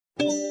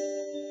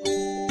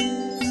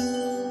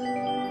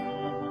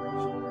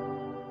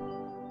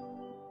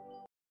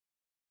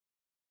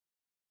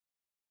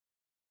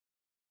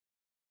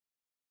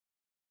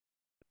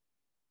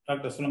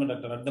Doctor சொல்லுங்க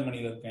doctor.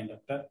 அர்த்தமணியில் இருக்கேன்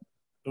doctor.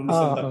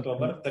 27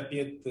 October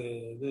 30th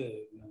இது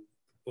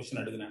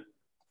பொசிஷன் எடுக்கிறேன்.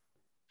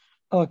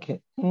 ஓகே.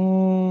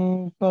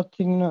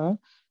 பார்த்தீங்கன்னா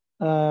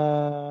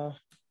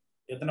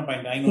எத்தனை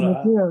பாயிண்ட்?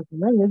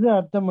 500 எது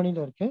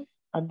அர்த்தமணியில் இருக்கு?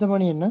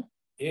 அர்த்தமணி என்ன?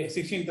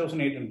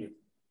 16,800.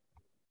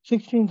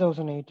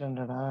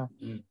 16,800.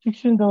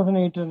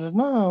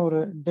 16,800னா ஒரு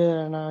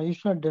நான்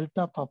யூஸ்வலா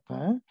டெல்டா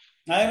பார்ப்பேன்.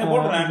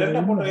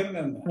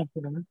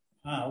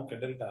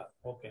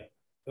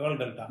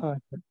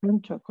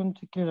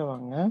 கொஞ்சம் கீழே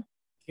வாங்க.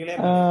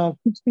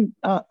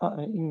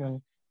 இங்க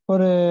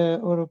ஒரு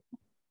ஒரு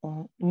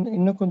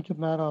இன்னும்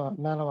கொஞ்சம்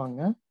மேல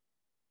வாங்க.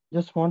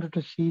 Just wanted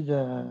to see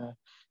the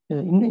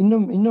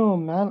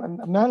இன்னும்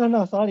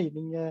மேலனா சாரி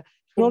நீங்க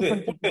ஸ்க்ரோல்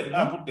பண்ணிட்டு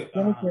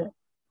எனக்கு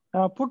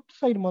புட்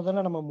சைடு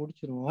முதல்ல நம்ம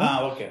முடிச்சிருவோம்.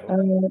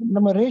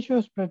 நம்ம ரேஷியோ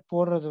ஸ்ப்ரெட்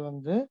போடுறது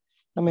வந்து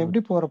நம்ம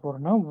எப்படி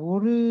போறோம்னா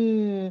ஒரு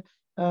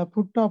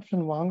புட்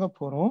ஆப்ஷன் வாங்க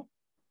போறோம்,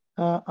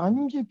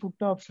 5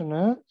 புட்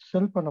ஆப்ஷனை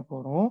செல் பண்ண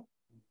போறோம்,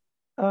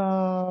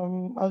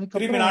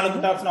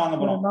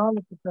 அதுக்கப்புறம்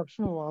 4 புட்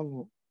ஆப்ஷன்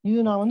வாங்குவோம். இது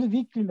நான் வந்து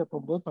வீக்லியில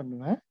போகும்போது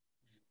பண்ணுவேன்.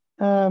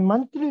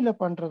 மந்த்லியில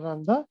பண்றதா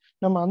இருந்தா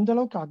நம்ம அந்த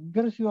அளவுக்கு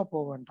அக்ரெசிவா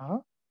போக வேண்டாம்.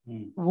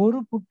 ஒரு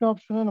புட்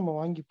ஆப்ஷனை நம்ம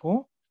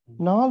வாங்கிப்போம்,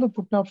 4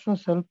 புட் ஆப்ஷனை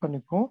செல்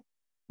பண்ணிப்போம்,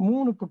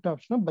 3 புட்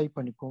ஆப்ஷனை பை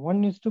பண்ணிப்போம்.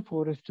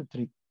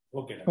 1:4:3.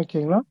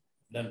 ஓகேங்களா?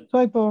 ஸோ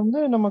இப்போ வந்து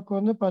நமக்கு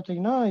வந்து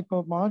பாத்தீங்கன்னா இப்போ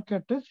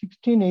மார்க்கெட்டு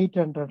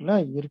 16,800ல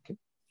இருக்கு.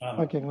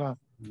 ஓகேங்களா?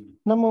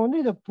 நம்ம வந்து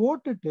இதை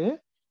போட்டுட்டு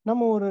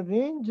நம்ம ஒரு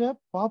ரேஞ்சை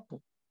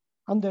பார்ப்போம்.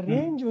 அந்த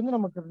ரேஞ்ச் வந்து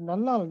நமக்கு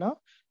நல்லா இல்லைன்னா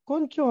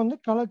கொஞ்சம் வந்து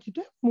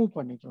கலைச்சிட்டு மூவ்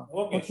பண்ணிக்கலாம்.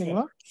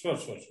 ஓகேங்களா?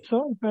 ஸோ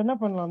இப்போ என்ன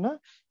பண்ணலாம்னா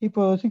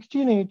இப்போ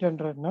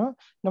 16,800னா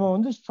நம்ம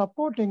வந்து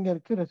சப்போர்ட் எங்க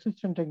இருக்கு,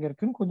 ரெசிஸ்டன்ட் எங்க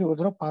இருக்குன்னு கொஞ்சம் ஒரு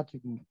தடவை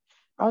பார்த்துக்கோங்க.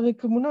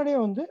 அதுக்கு முன்னாடியே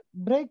வந்து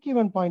பிரேக்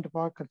ஈவன் பாயிண்ட்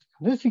பார்க்கறதுக்கு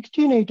வந்து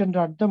 16,800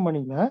 அட் த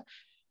மணில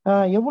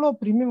எவ்வளவு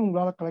பிரீமியம்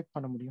உங்களால கலெக்ட்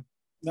பண்ண முடியும்?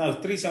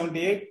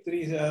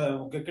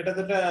 378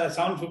 கிட்டத்தட்ட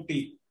 750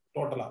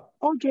 டோட்டலா.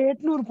 ஓகே,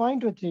 800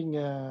 பாயிண்ட் வச்சீங்க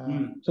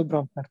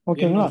சுப்ராம் சார்.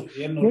 ஓகேங்களா?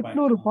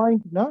 800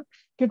 பாயிண்ட்னா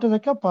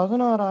கிட்டத்தட்ட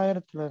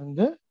 16,000ல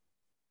இருந்து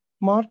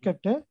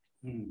மார்க்கெட்டு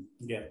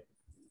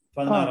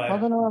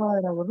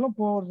 16,000 வரலாம்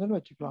போறதுன்னு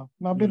வச்சுக்கலாம்.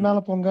 அப்படி மேல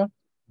போங்க,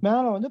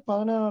 மேல வந்து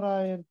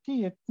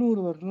 16,800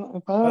 வரலாம்,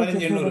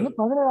 16,800 வந்து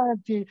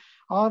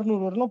 17,600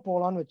 வரலாம்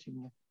போலான்னு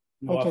வச்சுக்கோங்க.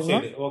 ஓகேங்களா?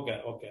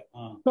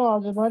 சோ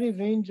அது மாதிரி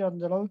ரேஞ்ச்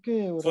அந்த அளவுக்கு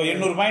ஒரு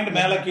 800 பாயிண்ட்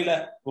மேல கீழே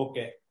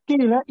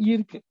கீழே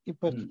இருக்கு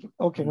இப்போதைக்கு.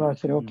 ஓகேங்களா?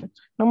 சரி, ஓகே.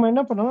 நம்ம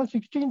என்ன பண்ணோம்னா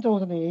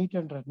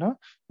 16,800னா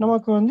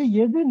நமக்கு வந்து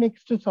எது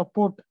நெக்ஸ்ட்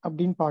சப்போர்ட்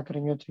அப்படின்னு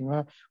பாக்குறீங்க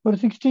வச்சுக்கோங்களேன். ஒரு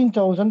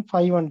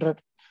 16,500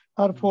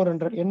 ஆர்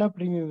 400 என்ன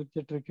பிரீமியம்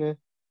வித்துட்டு இருக்கு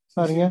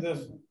பாருங்க.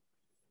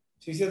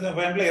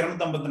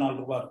 254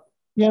 ரூபாய்.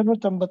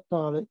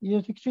 254. இது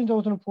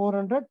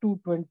 16,400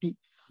 220.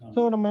 ஸோ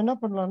நம்ம என்ன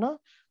பண்ணலாம்னா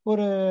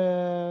ஒரு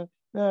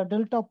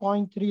டெல்டா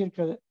 0.3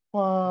 இருக்குது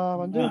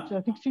வந்து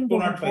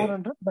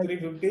 16,400 பை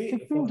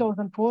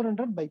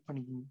 16,400 பை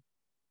பண்ணிக்கோங்க.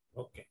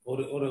 ஓகே.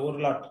 ஒரு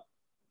லாட்.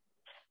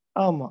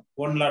 ஆமா,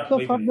 1 லாட் பை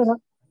பண்ணிட்டீங்களா?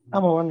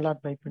 ஆமா, 1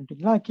 லாட் பை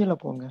பண்ணிட்டீங்களா? கீழே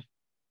போங்க,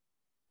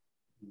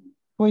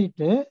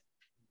 போயிட்டு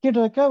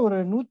கிட்டத்தட்ட ஒரு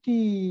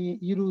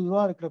 120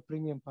 ரூபா இருக்கிற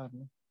பிரீமியம்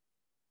பாருங்க.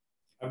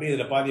 அப்படியே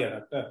இதுல பாதியா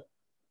டாக்டர்?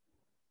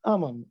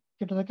 ஆமா,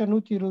 கிட்டத்தட்ட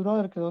 120 ரூபா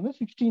இருக்கிறது வந்து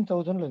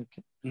 16,000ல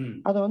இருக்கு.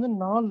 அதை வந்து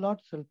 4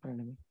 லாட் செல்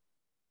பண்ணுங்க.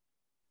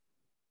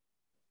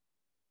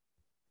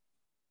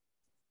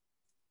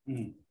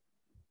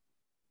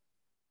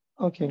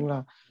 ஓகேங்களா?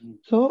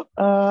 சோ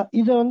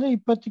இத வந்து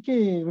இப்போதைக்கு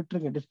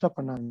விட்டுருங்க, டிஸ்டர்ப்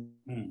பண்ணாங்க.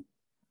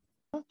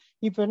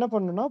 இப்ப என்ன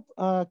பண்ணணும்னா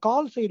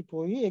கால் சைடு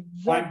போய்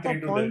எக்ஸாக்ட்டா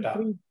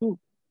 0.32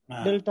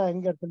 டெல்டா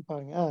எங்க இருக்குன்னு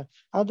பாருங்க.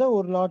 அத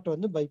ஒரு லாட்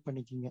வந்து பை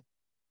பண்ணிக்கிங்க.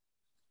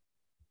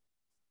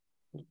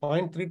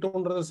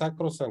 0.32ன்றது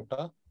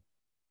சாக்ரோசாங்க்டா?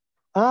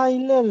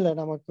 இல்ல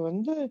நமக்கு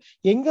வந்து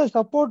எங்க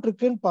சப்போர்ட்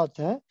இருக்குன்னு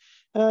பார்த்தேன்.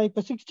 இப்ப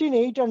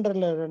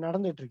 16,800ல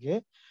நடந்துட்டு இருக்கு.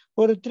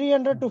 ஒரு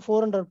 300 to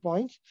 400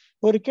 பாயிண்ட்ஸ்.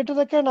 ஒரு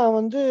கிட்டத்தட்ட நான்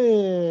வந்து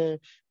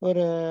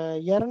ஒரு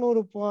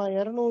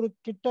 200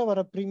 கிட்ட வர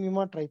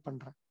பிரீமியமா ட்ரை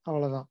பண்றேன்,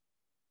 அவ்வளவுதான்.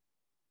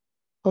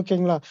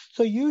 ஓகேங்களா?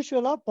 ஸோ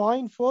யூஸ்வலா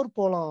 0.4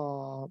 போலாம்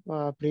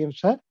பிரியம்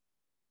சார்,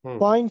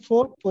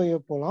 0.4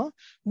 போலாம்.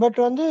 பட்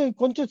வந்து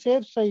கொஞ்சம்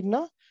சேஃப்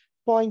சைட்னா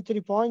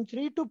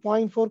 0.3 to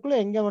 0.4க்குள்ள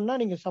எங்க வேணா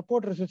நீங்க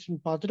சப்போர்ட்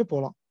ரெசிஸ்டன்ஸ் பார்த்துட்டு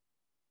போகலாம்.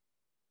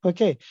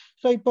 ஓகே.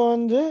 ஸோ இப்போ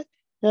வந்து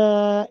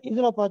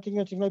இதுல பாத்தீங்க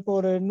வச்சுங்களா, இப்போ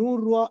ஒரு 100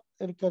 ரூபா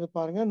இருக்கிறது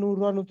பாருங்க. 100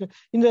 ரூபா 100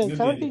 இந்த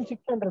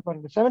 17,600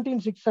 பாருங்க.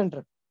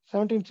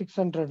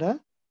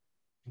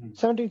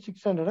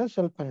 17,600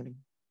 செல் பண்ணிடுங்க.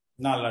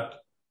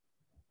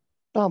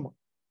 ஆமா,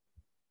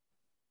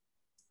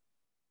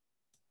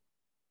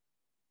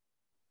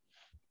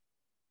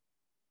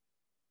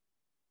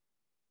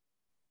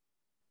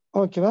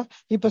 ஓகேவா?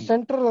 இப்ப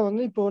சென்டர்ல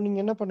வந்து இப்போ நீங்க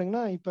என்ன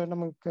பண்ணுங்கன்னா, இப்ப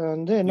நமக்கு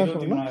வந்து என்ன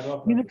சொல்லணும்,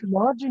 இதுக்கு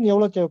மார்ஜின்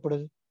எவ்வளவு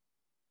தேவைப்படுது?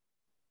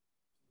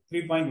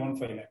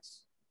 3.15 lakhs.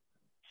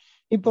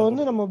 இப்போ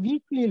வந்து நம்ம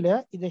வீக்லியில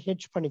இதை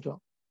ஹெட்ஜ்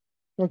பண்ணிக்கலாம்.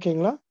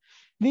 ஓகேங்களா?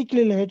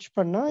 வீக்லியில ஹெட்ஜ்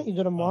பண்ணா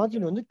இதோட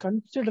மார்ஜின் வந்து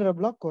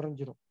கன்சிடரபிளா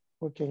குறைஞ்சிரும்.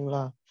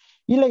 ஓகேங்களா?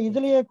 இல்ல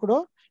இதுலயே கூட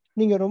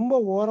நீங்க ரொம்ப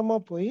ஓரமா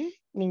போய்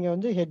நீங்க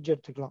வந்து ஹெட்ஜ்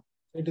எடுத்துக்கலாம்.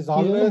 It is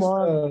always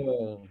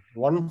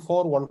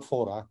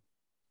 1-4-1-4.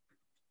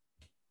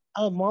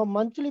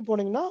 மந்த்லி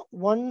போனீங்கன்னா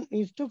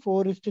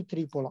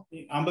 1:4:3 போலாம்.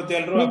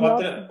 57 ரூபா நீங்க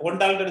 10 1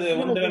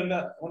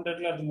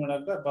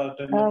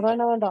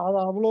 வேண்டாம், அது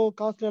அவ்வளவு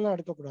காஸ்ட்ல எல்லாம்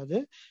எடுக்கக்கூடாது.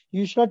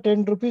 யூஸ்வலா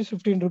 10 rupees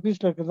 15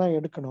 rupeesல இருக்கிறதான்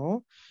எடுக்கணும்.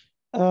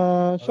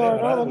 சோ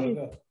அதனால வந்து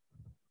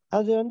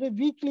அது வந்து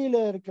வீக்லில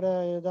இருக்கிற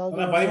ஏதாவது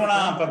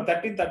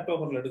 13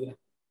 அக்டோபர்ல எடுக்கிறேன்.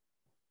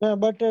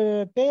 பட்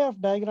பே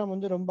ஆஃப் டயக்ராம்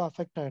வந்து ரொம்ப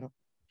அஃபெக்ட் ஆயிடும்.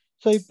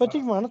 சோ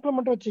இப்போதைக்கு மனசுல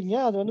மட்டும் வச்சுங்க,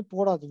 அது வந்து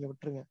போடாதீங்க,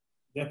 விட்டுருங்க.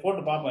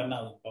 போட்டு பாப்போம் என்ன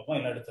ஆகுது பாப்போம்,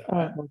 எல்லாம்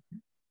எடுத்துறேன்.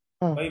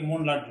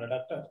 3 லாட்ல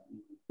டாக்டர்.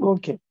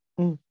 ஓகே.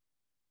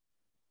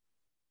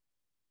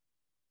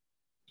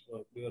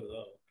 எப்படி வருதோ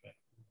ஓகே.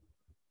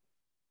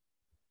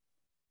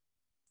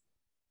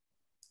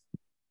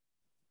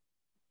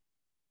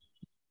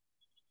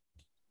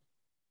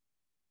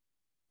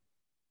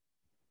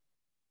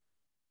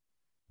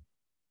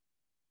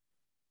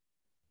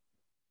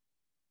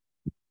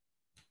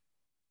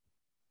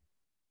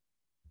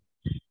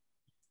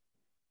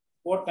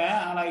 போட்டேன்.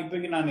 ஆனா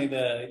இப்போக்கு நான் இத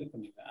இது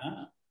பண்ணிட்டேன்.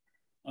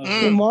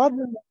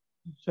 மார்ஜின்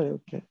சரி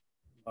ஓகே.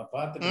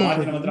 பார்த்துட்டு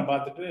மார்ஜின் மாத்திரம்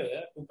பார்த்துட்டு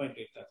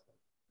 2.8 lakhs.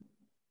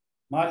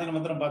 மார்ஜின்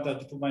மாத்திரம்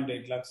பார்த்தாச்சு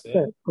 2.8 lakhs.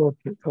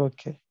 Okay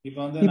okay.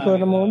 இப்போ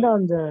நம்ம வந்து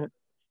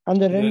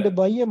அந்த ரெண்டு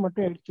பையை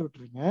மட்டும் எடுத்து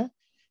விட்டுருங்க.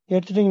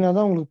 எடுத்துட்டீங்கன்னா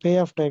தான் உங்களுக்கு பே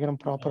ஆஃப்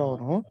டயக்ராம் ப்ராப்பரா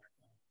வரும்.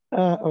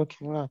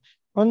 ஓகேங்களா?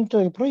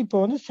 வந்ததுக்கு அப்புறம் இப்போ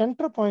வந்து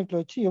சென்டர்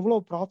பாயிண்ட்ல வச்சு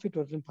எவ்வளவு ப்ராஃபிட்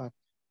வருதுன்னு பாருங்க.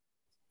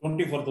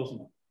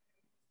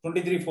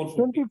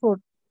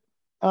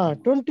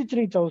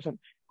 23,000.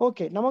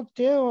 ஓகே. நமக்கு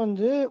தேவை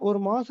வந்து ஒரு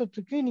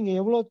மாசத்துக்கு நீங்க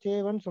எவ்வளவு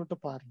தேவைன்னு சொல்லிட்டு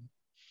பாருங்க.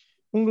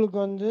 உங்களுக்கு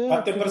வந்து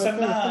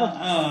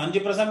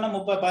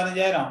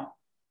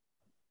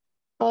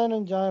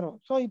 15,000.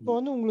 ஸோ இப்போ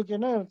வந்து உங்களுக்கு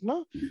என்ன இருக்குன்னா,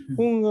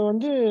 உங்க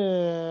வந்து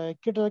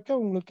கிட்டத்தட்ட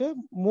உங்களுக்கு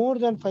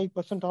மோர் தேன்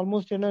 5%,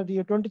 ஆல்மோஸ்ட் என்ன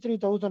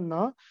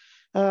 23,000னா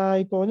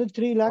இப்போ வந்து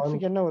 3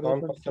 lakhsக்கு என்ன வருது?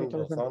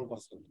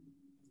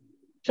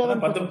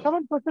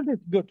 7%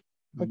 இஸ் குட்.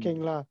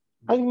 ஓகேங்களா?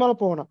 அதுக்கு மேல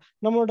போகணும்.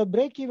 நம்மளோட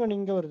பிரேக் ஈவன்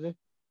இங்க வருது.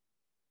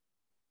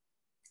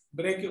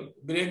 பிரேக்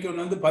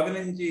ஈவன் வந்து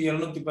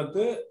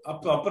 15,710,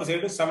 அப்பர்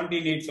சைடு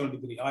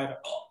 17,873.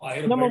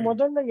 1000. நம்ம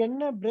முதல்ல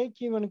என்ன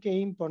பிரேக் ஈவனுக்கு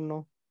எய்ம்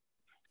பண்ணோம்?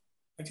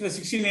 ஆக்சுவலா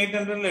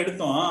 16,800ல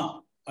எடுத்தோம்.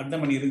 அடுத்த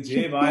மணி இருந்துச்சு.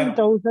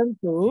 16,000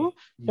 to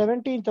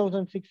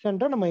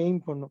 17,600 நம்ம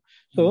எய்ம் பண்ணோம்.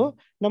 சோ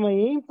நம்ம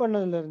எய்ம்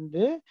பண்ணதுல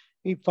இருந்து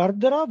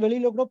ஃபர்தரா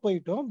வெளியில கூட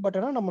போயிட்டோம். பட்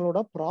ஆனா நம்மளோட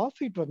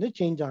ப்ராஃபிட் வந்து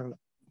சேஞ்ச் ஆகல.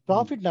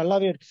 ப்ராஃபிட்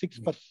நல்லாவே இருக்கு,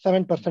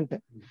 7%.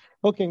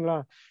 ஓகேங்களா?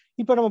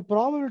 இப்ப நம்ம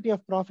ப்ராபபிலிட்டி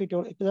ஆஃப் ப்ராஃபிட்,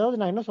 அதாவது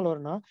நான் என்ன சொல்ல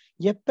வரேன்னா,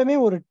 எப்பவுமே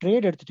ஒரு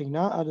ட்ரேட்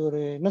எடுத்துட்டீங்கன்னா அது ஒரு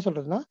என்ன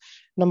சொல்றதுன்னா,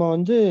 நம்ம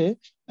வந்து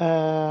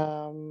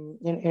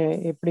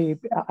எப்படி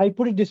I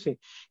put it this way.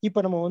 இப்ப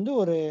நம்ம வந்து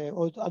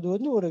அது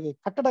வந்து ஒரு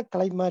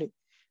கட்டடக்கலை மாதிரி.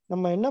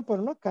 நம்ம என்ன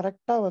பண்ணணும்,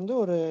 கரெக்டா வந்து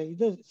ஒரு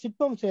இது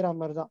சிற்பம் செய்யற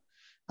மாதிரி தான்.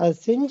 அதை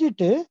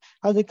செஞ்சுட்டு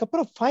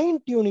அதுக்கப்புறம் ஃபைன்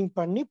டியூனிங்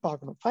பண்ணி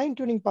பார்க்கணும். ஃபைன்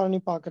டியூனிங்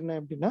பண்ணி பார்க்கணும்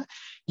அப்படின்னா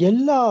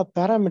எல்லா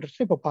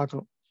பேராமீட்டர்ஸும் இப்ப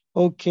பார்க்கணும்.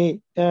 ஓகே,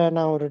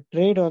 நான் ஒரு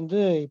ட்ரேட் வந்து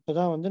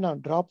இப்பதான் வந்து நான்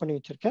டிரா பண்ணி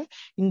வச்சிருக்கேன்.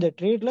 இந்த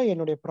ட்ரேட்ல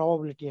என்னுடைய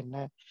ப்ராபபிலிட்டி என்ன,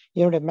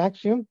 என்னுடைய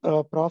மேக்ஸிமம்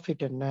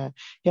ப்ராஃபிட் என்ன,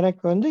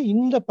 எனக்கு வந்து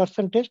இந்த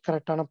பர்சன்டேஜ்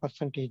கரெக்டான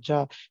பர்சன்டேஜா,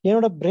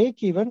 என்னோட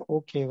பிரேக் ஈவன்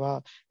ஓகேவா,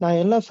 நான்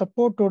எல்லா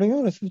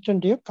சப்போர்ட்டோடையும்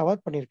ரெசிஸ்டன்ட்டையும்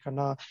கவர்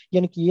பண்ணிருக்கேன்னா,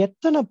 எனக்கு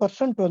எத்தனை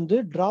பர்சன்ட் வந்து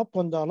டிராப்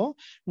வந்தாலும்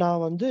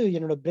நான் வந்து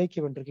என்னோட பிரேக்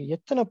ஈவன் இருக்கு,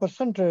 எத்தனை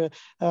பர்சன்ட்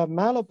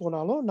மேல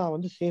போனாலும் நான்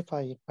வந்து சேஃப்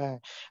ஆகிருப்பேன்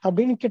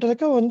அப்படின்னு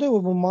கிட்டத்தட்ட வந்து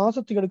ஒரு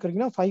மாசத்துக்கு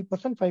எடுக்கிறீங்கன்னா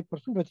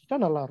 5% வச்சுட்டா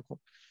நல்லா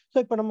இருக்கும். ஸோ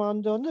இப்போ நம்ம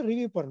அந்த வந்து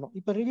ரிவ்யூ பண்ணணும்.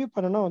 இப்போ ரிவ்யூ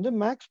பண்ணனா வந்து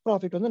மேக்ஸ்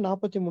ப்ராஃபிட் வந்து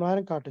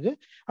 43,000 காட்டுது.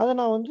 அதை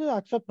நான் வந்து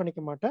அக்செப்ட்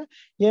பண்ணிக்க மாட்டேன்.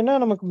 ஏன்னா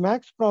நமக்கு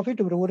மேக்ஸ்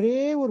ப்ராஃபிட்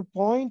ஒரே ஒரு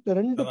பாயிண்ட்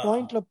 2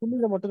 பாயிண்ட்ல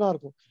புள்ளியில மட்டும் தான்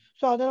இருக்கும்.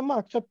 ஸோ அதை நம்ம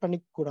அக்செப்ட்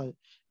பண்ணிக்க கூடாது.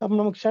 அப்போ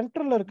நமக்கு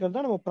சென்டர்ல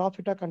இருக்கிறதா நம்ம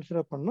ப்ராஃபிட்டா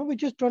கன்சிடர் பண்ணணும்,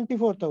 which is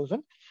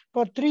 24,000.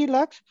 For 3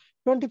 lakhs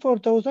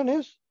 24,000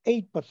 is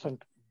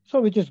 8%. So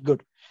which is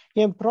good.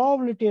 N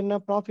probability என்ன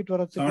ப்ராஃபிட்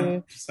வரதுக்கு?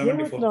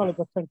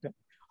 74%.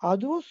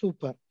 அதுவும்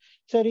சூப்பர்.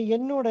 சரி,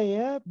 என்னுடைய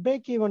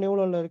பிரேக் ஈவன்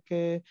எவ்வளவுல இருக்கு?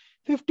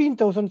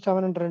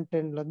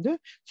 15,710ல இருந்து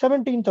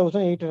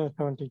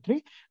 17,873.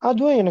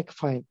 அதுவும் எனக்கு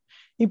ஃபைன்.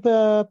 இப்ப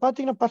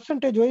பாத்தீங்கன்னா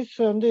பர்சன்டேஜ் வைஸ்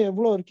வந்து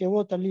எவ்வளவு இருக்கு,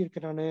 எவ்வளவு தள்ளி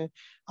இருக்கு? நானு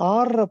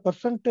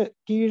 6%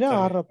 கீழே,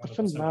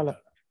 6% மேல.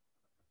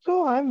 So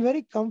I am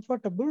very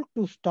comfortable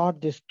to start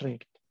this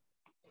trade.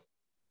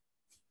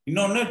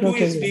 இன்னொன்னு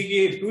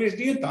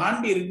 2SD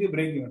தாண்டி இருக்கு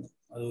பிரேக் ஈவன்.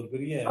 அது ஒரு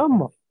பெரிய.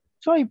 ஆமா.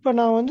 சோ இப்போ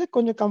நான் வந்து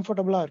கொஞ்சம்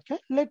கம்ஃபர்டபுளா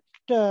இருக்கேன். Let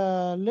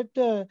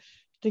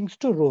things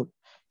to roll.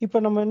 இப்போ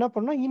நம்ம என்ன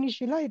பண்ணோம்,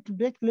 இனிஷியலா it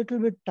take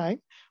little bit time.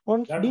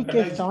 Once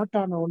decay start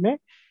ஆன உடனே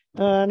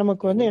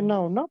நமக்கு வந்து என்ன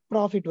ஆகும்னா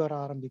ப்ராஃபிட் வர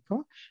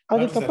ஆரம்பிக்கும்.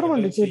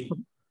 அதுக்கப்புறம் டிசைட்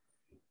பண்ணும்.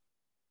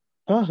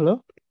 ஹலோ,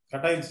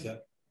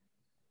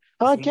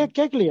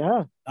 கேக்கலையா?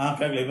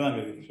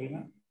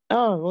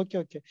 ஓகே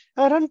ஓகே,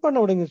 ரன் பண்ண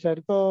விடுங்க சார்.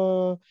 இப்போ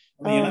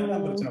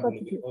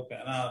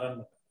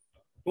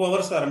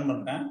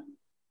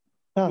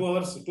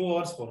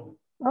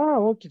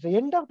okay sir,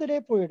 end of the டே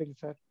போயிடுங்க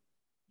sir.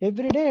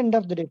 Everyday end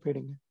of the டே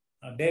போயிடுங்க.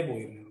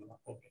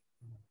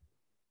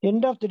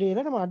 எண்ட் ஆஃப் தி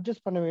டேல நம்ம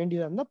அட்ஜஸ்ட் பண்ண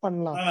வேண்டியதா இருந்தா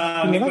பண்ணலாம்.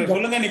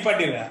 சொல்லுங்க,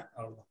 நிப்பாட்டிடுறேன்.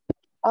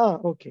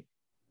 ஓகே.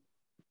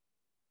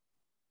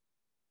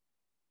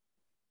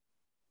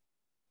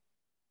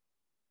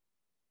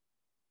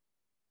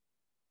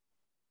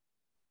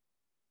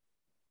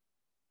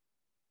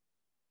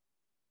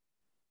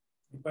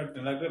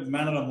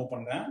 மேனுவலா மூவ்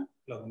பண்றேன்.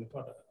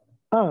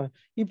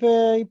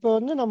 இப்ப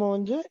வந்து நம்ம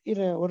வந்து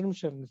ஒரு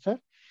நிமிஷம் இருங்க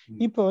சார்.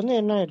 இப்ப வந்து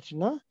என்ன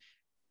ஆயிடுச்சுன்னா,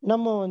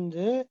 நம்ம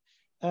வந்து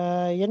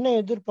என்ன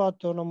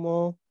எதிர்பார்த்தோம், நம்ம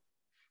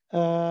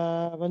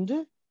வந்து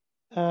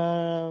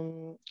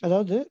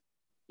அதாவது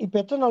இப்ப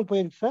எத்தனை நாள்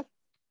போயிருக்கு சார்?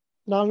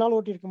 4 நாள்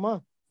ஓட்டி இருக்குமா?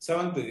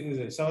 7th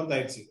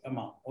ஆயிடுச்சு.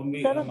 ஆமா,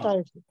 7th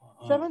ஆயிடுச்சு.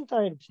 7th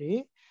ஆயிடுச்சு.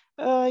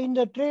 இந்த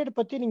ட்ரேட்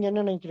பத்தி நீங்க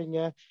என்ன நினைக்கிறீங்க?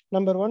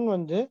 நம்பர் 1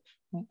 வந்து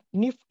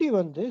நிஃப்டி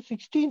வந்து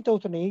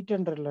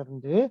 16,800ல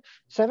இருந்து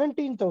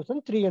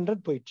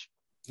 17,300 போயிடுச்சு.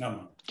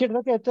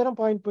 கிட்டத்தட்ட எத்தனை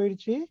பாயிண்ட்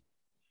போயிடுச்சு?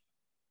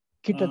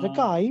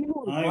 கிட்டத்தட்ட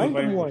 500 பாயிண்ட்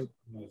மூவ்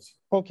ஆயிடுச்சு.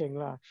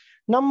 ஓகேங்களா?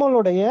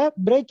 நம்மளுடைய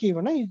பிரேக்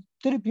ஈவனை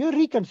திருப்பியும்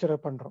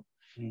ரீகன்சிடர் பண்றோம்.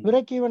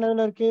 பிரேக் ஈவன்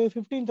எதுல இருக்கு?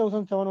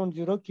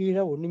 15,710.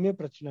 கீழே ஒண்ணுமே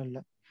பிரச்சனை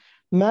இல்லை.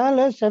 மேல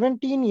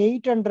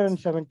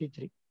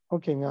 17,873.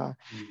 ஓகேங்களா?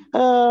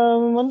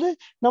 வந்து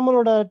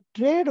நம்மளோட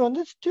ட்ரேட்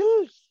வந்து still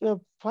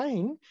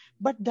fine,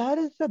 but there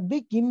is a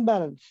big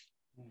imbalance.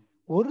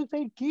 ஒரு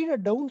சைடு கீழே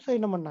டவுன்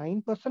சைடு நம்ம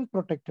 9%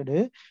 ப்ரொடெக்டடு,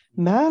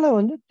 மேல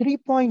வந்து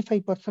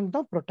 3.5%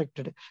 தான்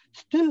ப்ரொடெக்டடு.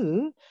 ஸ்டில்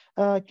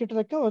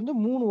கிட்டத்தட்ட வந்து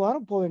 3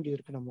 வாரம் போக வேண்டியது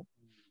இருக்கு நம்ம.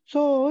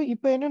 ஸோ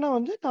இப்போ என்னன்னா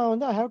வந்து நான்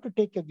வந்து I have to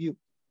take a view.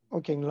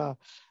 ஓகேங்களா?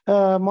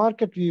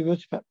 மார்க்கெட் வியூ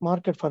யோசிப்பேன்.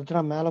 மார்க்கெட்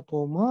ஃபர்தரா மேல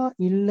போகுமா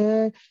இல்ல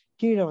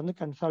கீழே வந்து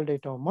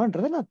கன்சால்டேட்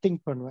ஆகுமான்றதை நான்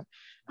திங்க் பண்ணுவேன்.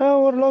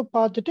 ஓரளவு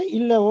பார்த்துட்டு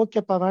இல்ல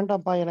ஓகேப்பா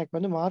வேண்டாம்ப்பா, எனக்கு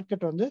வந்து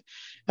மார்க்கெட் வந்து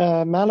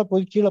மேல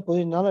போய் கீழே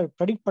போய் என்னால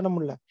ப்ரெடிக்ட் பண்ண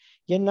முடியல,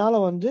 என்னால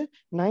வந்து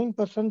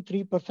 9%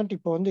 3%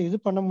 இப்போ வந்து இது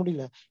பண்ண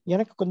முடியல,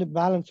 எனக்கு கொஞ்சம்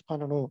பேலன்ஸ்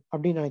பண்ணணும்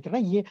அப்படின்னு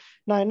நினைக்கிறேன்னா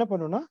நான் என்ன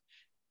பண்ணுவேன்னா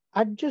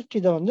அட்ஜஸ்ட்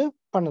இதை வந்து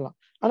பண்ணலாம்.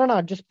 ஆனா நான்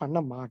அட்ஜஸ்ட் பண்ண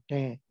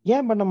மாட்டேன்.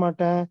 ஏன் பண்ண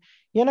மாட்டேன்?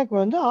 எனக்கு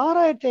வந்து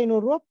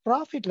 6,500 ரூபாய்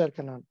ப்ராஃபிட்ல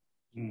இருக்கேன் நான்.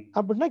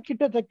 அப்படின்னா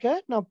கிட்டத்தட்ட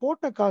நான்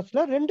போட்ட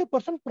காசுல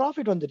 2%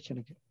 ப்ராஃபிட் வந்துருச்சு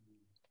எனக்கு.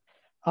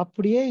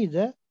 அப்படியே இத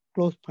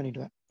க்ளோஸ்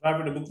பண்ணிடுவேன்.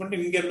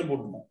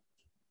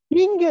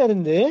 இங்க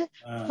இருந்து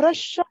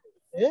ஃப்ரெஷ்ஷா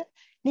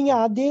நீங்க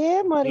அதே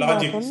மாதிரி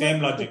நான்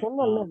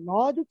சொன்ன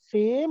லாஜிக்,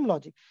 சேம்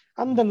லாஜிக்,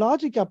 அந்த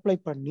லாஜிக் அப்ளை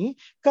பண்ணி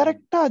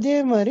கரெக்டா அதே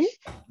மாதிரி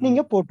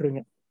நீங்க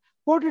போட்டுருங்க.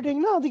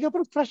 போட்டுட்டீங்கன்னா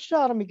அதுக்கப்புறம் ஃப்ரெஷ்ஷா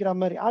ஆரம்பிக்கிற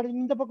மாதிரி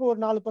இந்த பக்கம்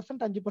ஒரு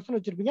 4% 5%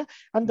 வச்சிருப்பீங்க,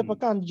 அந்த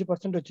பக்கம்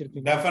 5%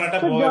 வச்சிருப்பீங்க.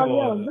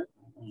 ஜாலியா வந்து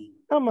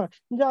ஆமா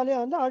ஜாலியா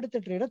வந்து அடுத்த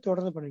ட்ரேட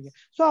தொடர்ந்து பண்ணுவீங்க.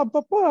 ஸோ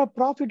அப்பப்போ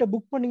ப்ராஃபிட்டை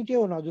புக் பண்ணிக்கிட்டே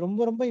வரும். அது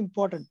ரொம்ப ரொம்ப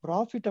இம்பார்ட்டன்ட்.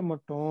 ப்ராஃபிட்டை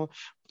மட்டும்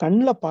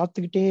கண்ணில்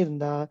பார்த்துக்கிட்டே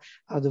இருந்தா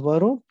அது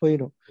வரும்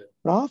போயிடும்.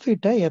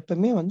 ப்ராஃபிட்டை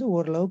எப்பவுமே வந்து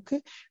ஓரளவுக்கு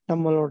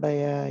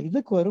நம்மளுடைய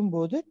இதுக்கு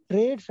வரும்போது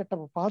ட்ரேட்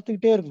செட்டப்பை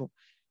பார்த்துக்கிட்டே இருக்கணும்.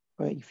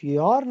 If you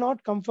are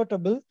not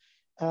comfortable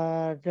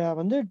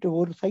வந்து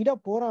ஒரு சைடா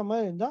போறாம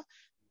இருந்தா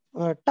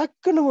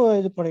டக்குன்னு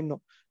இது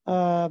பண்ணிடணும்,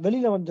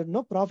 வெளியில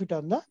வந்துடணும். ப்ராஃபிட்டா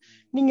இருந்தா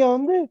நீங்க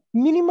வந்து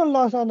மினிமம்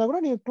லாஸா இருந்தா கூட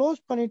நீங்க க்ளோஸ்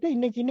பண்ணிட்டு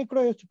இன்னைக்கு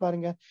கூட யோசிச்சு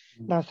பாருங்க.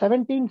 நான்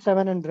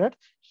 17,700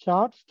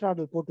 ஷார்ட்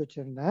ஸ்ட்ராடல் போட்டு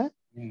வச்சிருந்தேன்.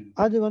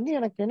 அது வந்து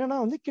எனக்கு என்னன்னா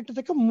வந்து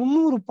கிட்டத்தட்ட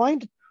 300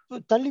 பாயிண்ட்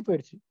தள்ளி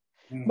போயிடுச்சு.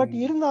 பட்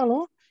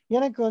இருந்தாலும்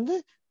எனக்கு வந்து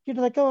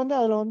கிட்டத்தட்ட வந்து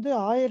அதுல வந்து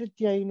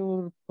 1,500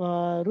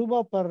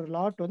 ரூபாய் பர்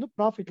லாட் வந்து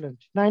ப்ராஃபிட்ல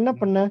இருந்துச்சு. நான் என்ன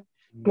பண்ணேன்?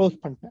 க்ளோஸ்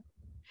பண்ணிட்டேன்.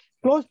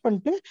 க்ளோஸ்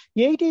பண்ணிட்டு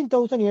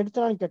 18,000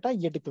 எடுத்தலான்னு கேட்டா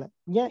எடுக்கல.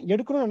 ஏன்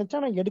எடுக்கணும்னு நினைச்சா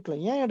நான் எடுக்கல.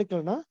 ஏன்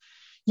எடுக்கலன்னா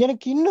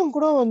எனக்கு இன்னும்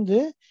கூட வந்து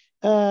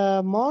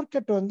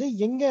மார்க்கெட் வந்து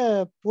எங்க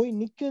போய்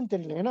நிக்குன்னு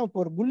தெரியல. ஏன்னா இப்போ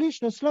ஒரு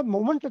புல்லிஷ்னஸ்ல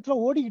மொமெண்டத்துல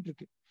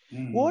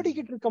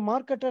ஓடிக்கிட்டு இருக்க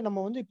மார்க்கெட்டை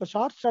நம்ம வந்து இப்ப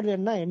ஷார்ட்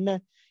ஸ்ட்ராட்டஜினா என்ன?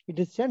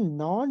 இட் இஸ் எ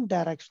நான்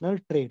டைரக்ஷனல்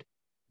ட்ரேட்.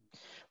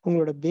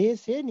 உங்களோட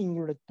பேஸே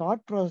நீங்களோட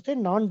தாட் ப்ராசஸே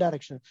நான்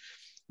directional.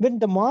 when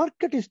the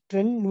market is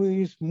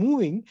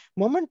moving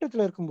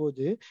மொமெண்டத்துல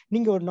இருக்கும்போது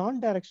நீங்க ஒரு நான்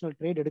டைரக்ஷனல்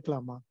ட்ரேட்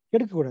எடுக்கலாமா?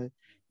 எடுக்கக்கூடாது.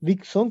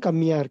 விக்ஸும்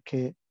கம்மியா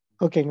இருக்கு,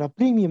 ஓகேங்களா,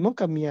 ப்ரீமியமும்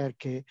கம்மியா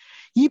இருக்கு.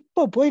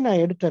 இப்ப போய்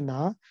நான்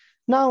எடுத்தேன்னா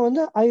நான்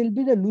வந்து I will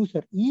be the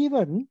loser.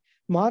 Even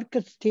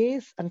market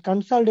stay and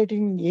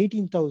கன்சால்டேட்டிங்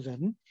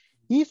 18,000,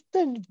 if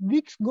the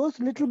VIX goes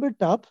little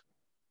bit up,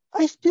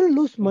 I still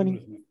lose money.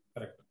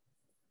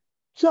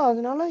 So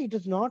அதனால it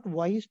is not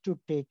wise to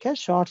take a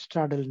short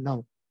straddle now.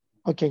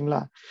 ஓகேங்களா?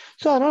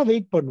 So அதனால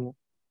wait பண்ணுவோம்.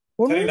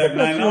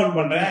 நான்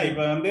பண்றேன்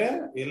இப்ப வந்து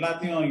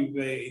எல்லாத்தையும்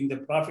இப்ப இந்த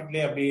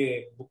ப்ராஃபிட்லயே அப்படியே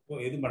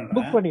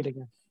புக்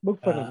பண்ணிடுங்க.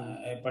 புக்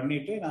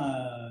பண்ணிட்டு நான்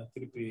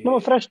திருப்பி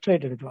நம்ம ஃப்ரெஷ்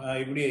ட்ரேட் எடுக்கலாம்.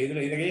 இப்படி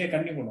இதையே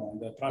கண்டினியூ பண்ணுவோம்.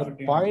 இந்த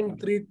ப்ராஃபிட்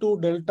 0.32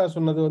 டெல்டா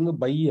சொன்னது வந்து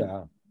பையா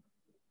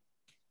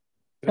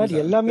சார்?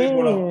 எல்லாமே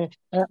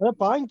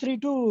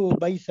 0.32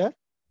 பை சார்.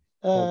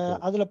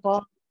 அதுல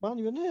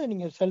பாதி வந்து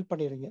நீங்க செல்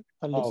பண்ணிருங்க.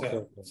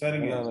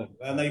 சரிங்க.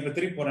 நான் இப்ப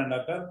திருப்பி போறேன்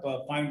டாக்டர்.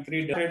 0.3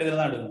 ட்ரேட்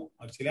தான் எடுக்கணும்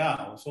ஆக்சுவலியா.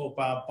 சோ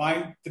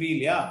 0.3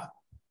 இல்லையா?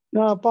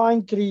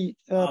 0.3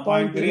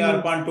 0.3 or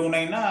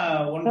 0.29 னா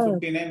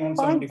 159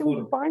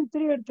 174.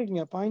 0.3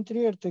 எடுத்துக்கங்க.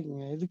 0.3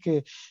 எடுத்துக்கங்க. இதுக்கு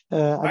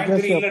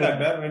 0.3 இல்ல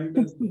டாக்டர்,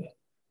 ரெண்டு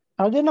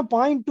அது என்ன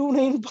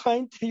 0.29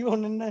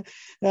 0.31 என்ன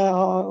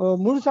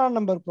முழுசான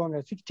நம்பர் போங்க.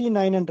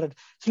 16,900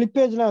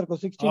 ஸ்லிப்பேஜ்லாம்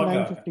இருக்கும்.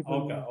 16,950.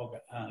 ஓகே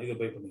ஓகே இது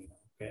பை பண்ணுங்க.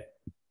 ஓகே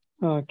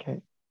ஓகே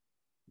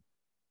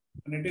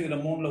பண்ணிட்டு இதுல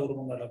 3ல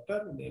உருவங்க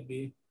டாக்டர். இது எப்படி?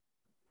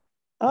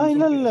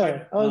 இல்ல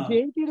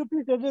 80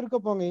 ரூபீஸ் எது இருக்க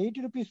போங்க.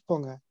 80 ரூபீஸ்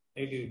போங்க.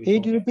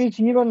 80 ரூபீஸ்.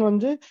 ஈவன்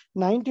வந்து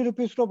 90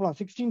 ரூபீஸ் கூட போலாம்.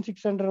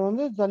 16,600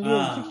 வந்து தள்ளி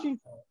 16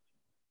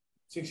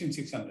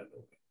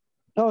 16600.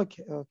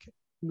 Okay okay,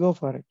 go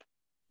for it.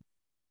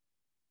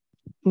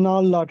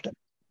 4 lot.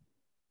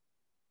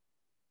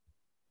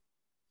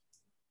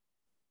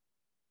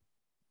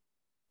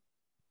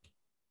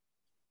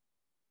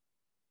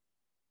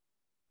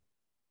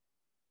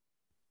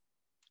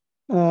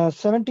 Uh,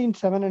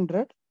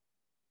 17,700.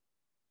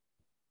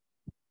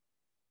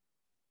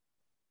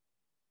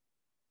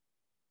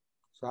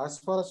 So as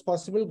far as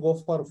possible, go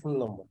for full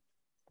number.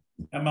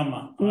 ஆமாமா,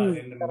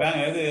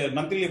 இது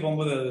மந்த்லி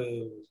போகும்போது அது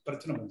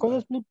பிரச்சனை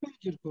கொஞ்சம்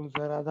ஸ்லிப்பேஜ் இருக்கும்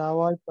சார், அதை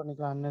அவாய்ட்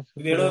பண்ணிக்கலாம்.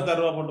 இது 76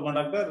 ரூபா போட்டுமா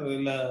டாக்டர்,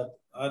 இல்ல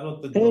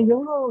 65?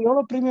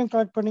 எவ்வளவு பிரீமியம்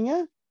கலெக்ட் பண்ணீங்க?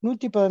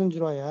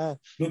 115 ரூபாயா?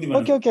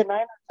 ஓகே ஓகே,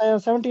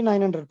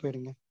 17,900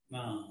 போயிருங்க.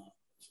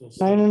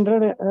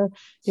 900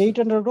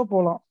 800 கூட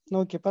போலாம்.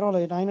 ஓகே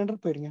பரவாயில்ல, 900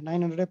 போயிருங்க.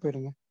 900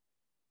 போயிருங்க.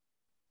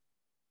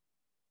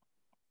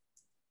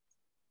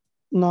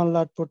 4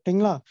 லாட்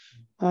போட்டீங்களா?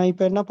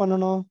 இப்போ என்ன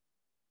பண்ணணும்?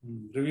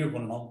 ரிவ்யூ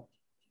பண்ணனும்.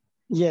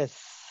 S,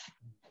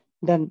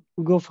 ton,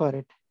 go for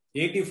it.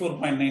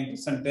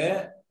 84.9%,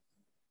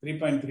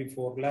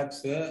 3.34 lakhs.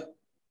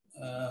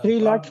 3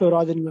 lakhs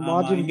வரும். அது நீங்க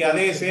மார்ஜின் இங்க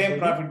அதே சேம்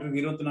ப்ராஃபிட்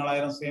இருக்கு,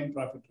 24,000 சேம்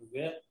ப்ராஃபிட்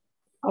இருக்கு.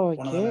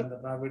 ஓகே, அந்த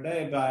ப்ராஃபிட்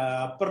இப்ப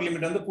அப்பர்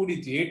லிமிட் வந்து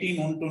கூடிச்சு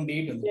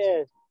 18,128 வந்து.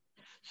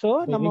 சோ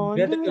நம்ம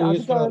வந்து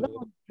அதுக்காக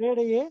தான்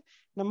ட்ரேடையே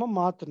நம்ம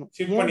மாத்தணும்.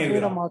 ஏன்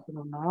ட்ரேட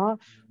மாத்தணும்னா,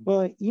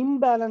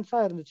 இம்பேலன்ஸா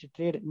இருந்துச்சு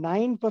ட்ரேட்.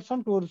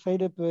 9% ஒரு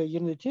சைடு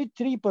இருந்துச்சு,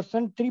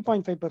 3%,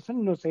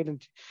 3.5% இன்னொரு சைடு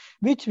இருந்துச்சு,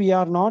 which we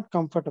are not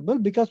comfortable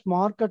because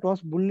market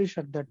was bullish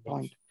at that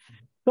point.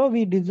 So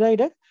we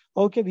decided,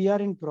 okay, we are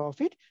in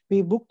profit, we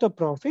booked the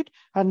profit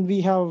and we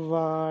have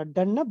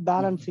done a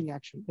balancing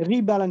action,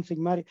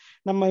 rebalancing மாதிரி.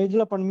 நம்ம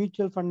இதுல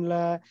mutual ஃபண்ட்ல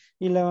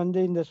இல்ல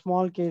வந்து இந்த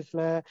small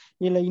கேஸ்ல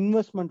இல்ல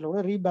இன்வெஸ்ட்மெண்ட்ல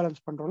கூட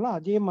rebalance பண்றோம்ல,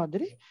 அதே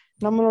மாதிரி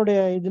நம்மளுடைய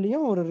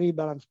இதுலயும் ஒரு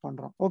ரீபேலன்ஸ்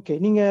பண்றோம். ஓகே,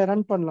 நீங்க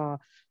ரன் பண்ணலாம்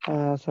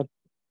சார்.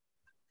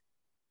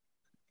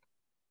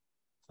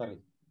 சரி,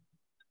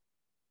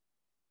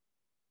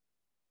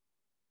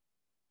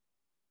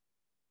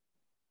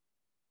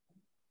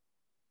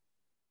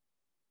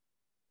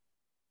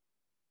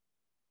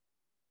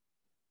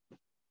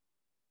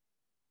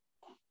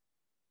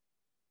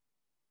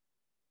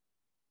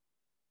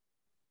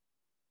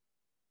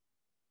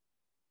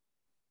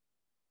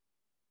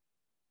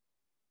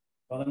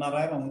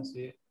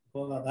 $16,000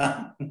 போகாதா?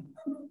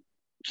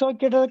 ஸோ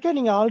கிட்டத்தட்ட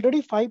நீங்க ஆல்ரெடி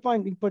 5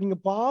 பாயிண்ட், இப்போ நீங்க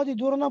பாதி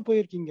தூரம் தான்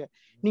போயிருக்கீங்க.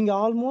 நீங்க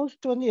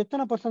ஆல்மோஸ்ட் வந்து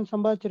எத்தனை %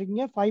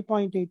 சம்பாதிச்சிருக்கீங்க?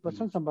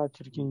 5.8%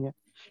 சம்பாதிச்சிருக்கீங்க.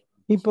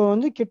 இப்போ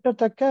வந்து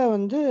கிட்டத்தட்ட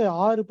வந்து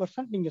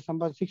 6% நீங்க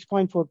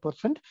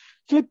 6.4%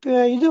 ஸ்லிப்.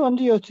 இது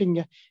வந்து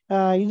யோசிச்சிங்க,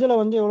 இதுல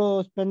வந்து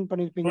எவ்வளவு ஸ்பெண்ட்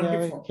பண்ணிருப்பீங்க?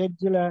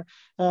 ஹெட்ஜ்ல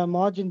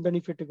மார்ஜின்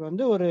பெனிஃபிட்டுக்கு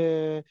வந்து ஒரு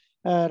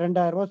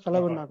 2,000 ரூபாய்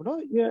செலவுன்னா கூட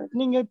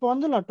நீங்க இப்போ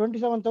வந்து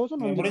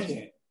 27,000 வந்துருச்சு.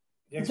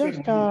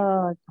 ஜஸ்ட்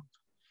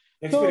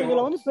ஸோ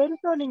இதுல வந்து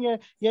பெருசா நீங்க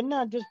என்ன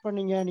அட்ஜஸ்ட்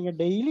பண்ணீங்க? நீங்க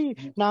டெய்லி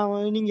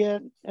நீங்க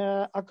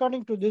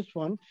அக்கார்டிங் டு திஸ்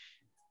ஒன்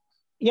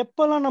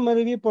எப்பெல்லாம் நம்ம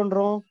ரிவ்யூ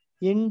பண்றோம்?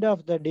 எண்ட்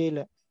ஆஃப் த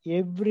டேல,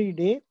 எவ்ரி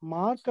டே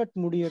மார்க்கெட்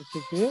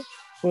முடியறதுக்கு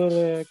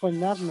ஒரு கொஞ்ச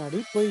நேரம் முன்னாடி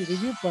போய்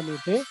ரிவ்யூ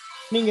பண்ணிட்டு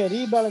நீங்க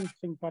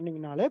ரீபேலன்சிங்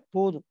பண்ணீங்கனாலே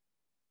போதும்.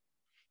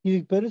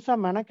 இதுக்கு பெருசா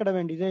மெனக்கிட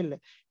வேண்டியதே இல்லை.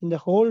 இந்த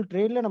ஹோல்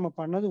ட்ரேட்ல நம்ம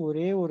பண்ணது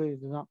ஒரே ஒரு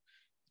இதுதான்,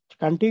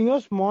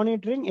 continuous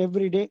monitoring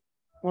every day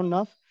one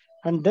of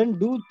and then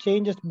do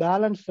changes,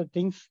 balance the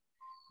things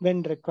when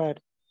required.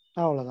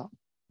 அவ்வளவுதான்.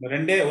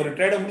 ஒரு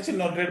ட்ரேட் முடிச்சு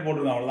இன்னொரு ட்ரேட்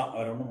போடுறோம், அவ்வளவுதான்,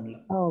 வேற ஒண்ணும் இல்ல.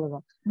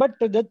 அவ்வளவுதான். But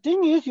the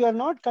thing is you are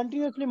not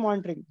continuously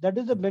monitoring, that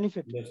is the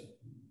benefit.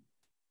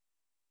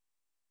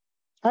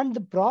 And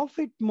the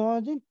profit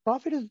margin,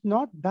 profit is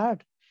not bad,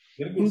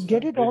 you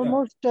get it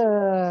almost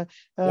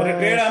ஒரு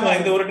ட்ரேட். ஆமா,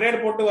 இந்த ஒரு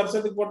ட்ரேட் போட்டு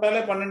வருஷத்துக்கு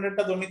போட்டாலே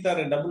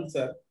 12.96 டபுள்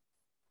சார்,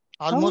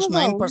 ஆல்மோஸ்ட்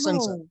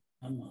 9% சார்.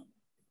 ஆமா,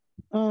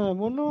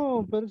 ஒன்னும்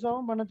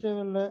பெருசாவும் பண்ண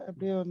தேவையில்லை.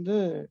 அப்படியே வந்து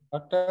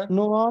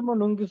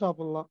நுங்கு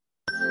சாப்பிடலாம்.